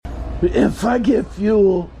If I get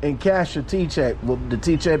fuel and cash a T-check, will the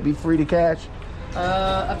T-check be free to cash?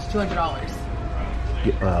 Up to $200.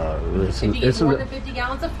 If you get more than 50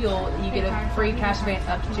 gallons of fuel, you get a free cash advance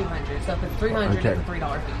up to $200. So if it's $300, it's a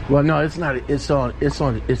 $3 fee. Well, no, it's not. It's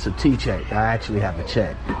a T-check. I actually have a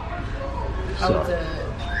check. So,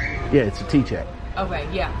 it's a T-check. Okay,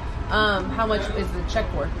 yeah. How much is the check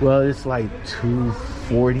for? Well, it's like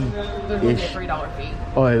 $240-ish. There's a $3 fee.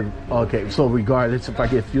 Oh, okay. So regardless if I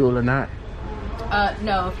get fuel or not?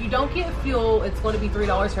 No, if you don't get fuel, it's going to be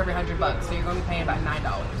 $3 for every $100. So you're going to be paying about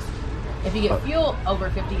 $9. If you get fuel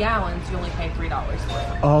over 50 gallons, you only pay $3 for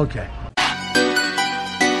it. Okay.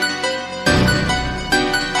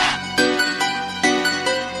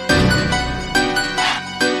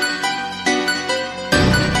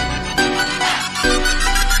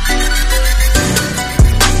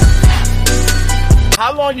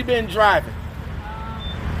 How long you been driving?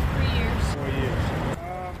 3 years. 4 years.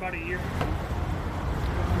 About a year.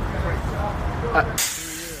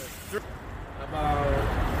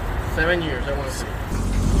 About 7 years, I want to say.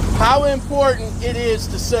 How important it is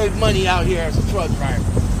to save money out here as a truck driver?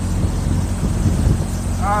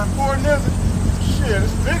 How important is it? Shit,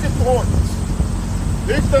 it's big importance.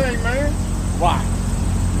 Big thing, man. Why?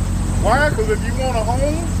 Why? Because if you want a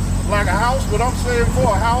home, like a house, what I'm saying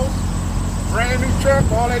for a house, brand new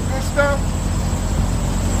truck, all that good stuff.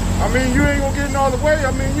 I mean, you ain't gonna get in all the way.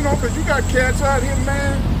 I mean, you know, because you got cats out here,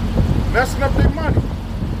 man, messing up their money.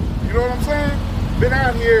 You know what I'm saying? Been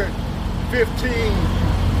out here 15,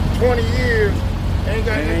 20 years, ain't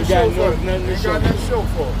got nothing to show for it. Ain't got nothing to show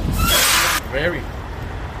for it. Very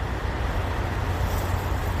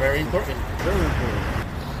important.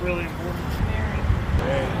 Really important.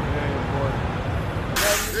 Very important.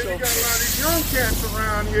 Then you got a lot of these young cats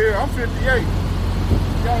around here. I'm 58. You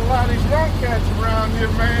got a lot of these young cats around here,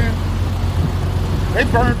 man. They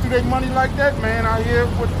burn through their money like that, man, out here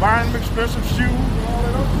with buying them expensive shoes and all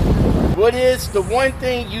that other. What is the one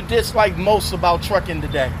thing you dislike most about trucking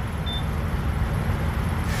today?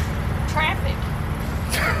 Traffic.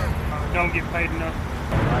 Don't get paid enough.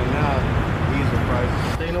 Right now, diesel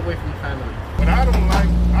prices. Staying away from family. But I don't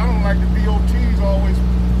like the DOTs always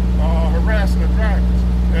harassing the drivers.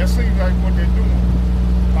 That seems like what they're doing. A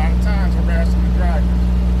lot of times harassing the drivers.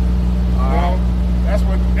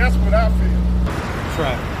 That's what I feel.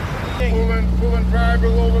 Traffic. Pulling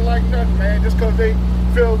drivers over like nothing, man. Just because they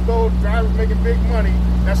feel as though drivers making big money,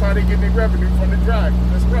 that's how they get their revenue from the drivers.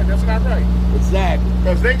 That's right. That's not right. Exactly.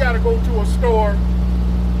 Because they got to go to a store.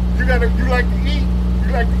 You like to eat.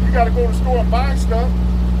 You got to go to the store and buy stuff.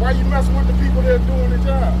 Why you messing with the people that are doing the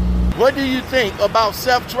job? What do you think about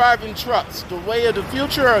self-driving trucks? The way of the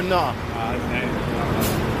future or not? I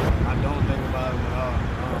don't think about it at all.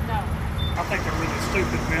 No. I think they're really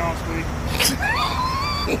stupid, to be honest with you.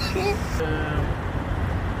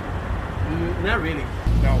 Not really.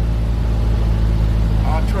 No. I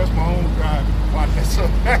trust my own driving.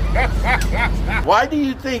 Why do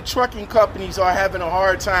you think trucking companies are having a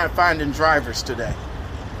hard time finding drivers today?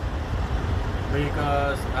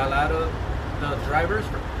 Because a lot of the drivers,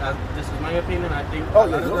 this is my opinion, I think a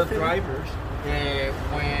lot of the drivers,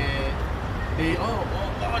 when they,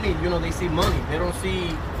 money, they see money. They don't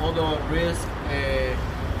see all the risk,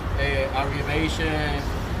 aggravation,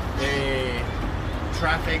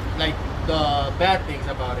 traffic, like the bad things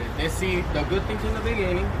about it. They see the good things in the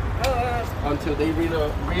beginning until they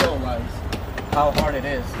really realize how hard it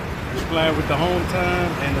is. Just glad with the home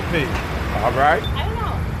time and the pay. All right. I don't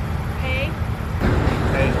know. Pay.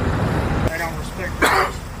 They don't respect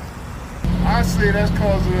us. I say that's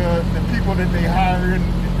because of the people that they hire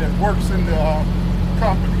that works in the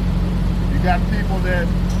company. You got people that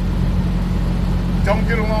don't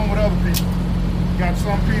get along with other people. You got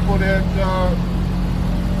some people that,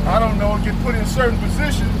 I don't know, get put in certain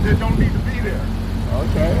positions that don't need to be there.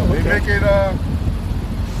 Okay.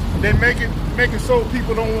 They make it so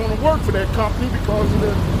people don't want to work for that company because of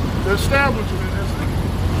the establishment.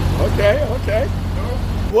 Okay.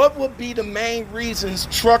 What would be the main reasons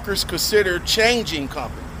truckers consider changing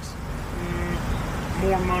companies?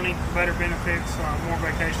 More money, better benefits, more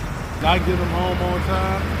vacation. I get them home on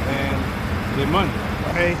time and get money.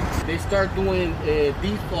 Hey, They start doing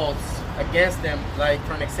defaults against them. Like,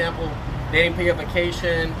 for an example, they didn't pay a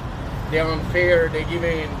vacation, they're unfair, they're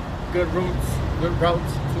giving good routes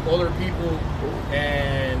to other people,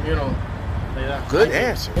 and like that. Good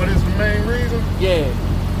answer. What is the main reason? Yeah.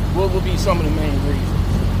 What would be some of the main reasons?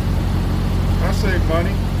 I say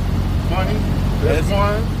money. That's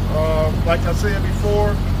one. Like I said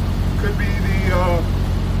before, could be the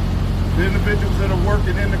individuals that are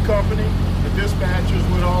working in the company, the dispatchers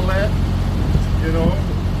with all that. A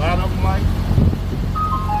lot of them like,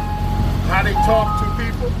 how they talk to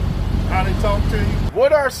people, how they talk to you.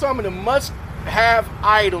 What are some of the must-have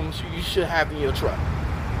items you should have in your truck?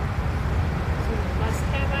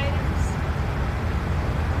 Must-have items.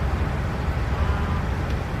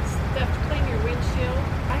 Stuff to clean your windshield.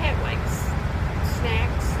 I have like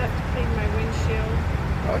snacks, stuff to clean my windshield.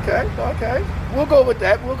 Okay. We'll go with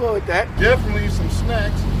that. Definitely some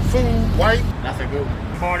snacks, food, wipe. That's a good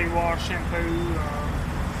one. Body wash, shampoo,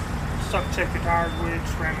 stuff to check your tires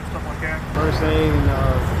with, random stuff like that. First aid and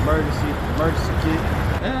emergency kit.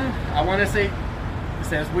 I want to say,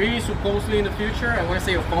 since we supposedly in the future, I want to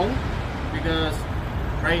say a phone, because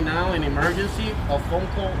right now in emergency, a phone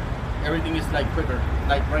call, everything is like quicker.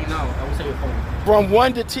 Like right now, I would say a phone. From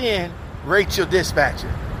 1 to 10, rate your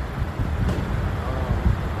dispatcher.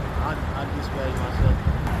 I dispatch myself.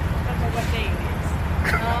 I don't know what day it is.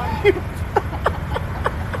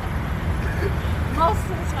 Most of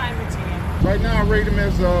the time it's 10. Right now I rate him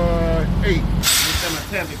as 8. This time a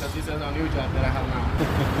 10 because this is a new job that I have now.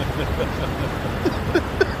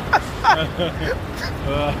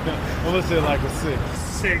 I'm gonna say like a 6.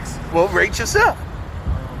 6. Well, rate yourself.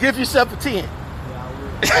 Give yourself a 10. Yeah, I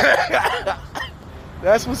will.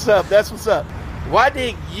 That's what's up. Why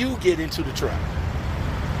did you get into the truck?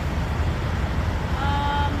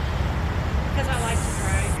 Because I like to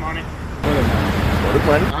drive. Money. For the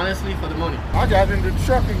money. Honestly, for the money. I got into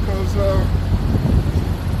trucking because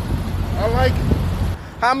I like it.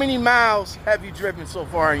 How many miles have you driven so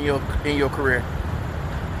far in your career?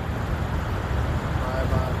 Probably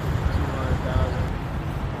about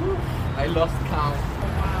 200,000. I lost count.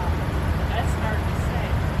 Wow. That's hard to say.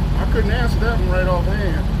 I couldn't answer that one right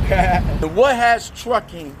offhand. What has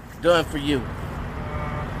trucking done for you?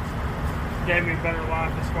 Gave me a better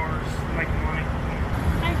life as far as making money.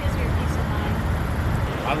 I gives you a peace of mind.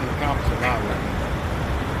 I done accomplished a lot right now.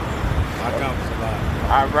 I accomplished a lot.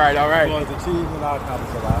 All right. As far as achievement, I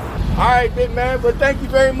accomplished a lot. All right, big man. But thank you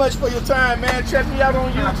very much for your time, man. Check me out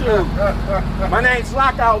on YouTube. My name's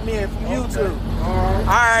Lockout Man from YouTube. All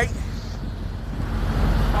right.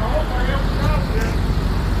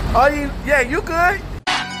 Oh, you good?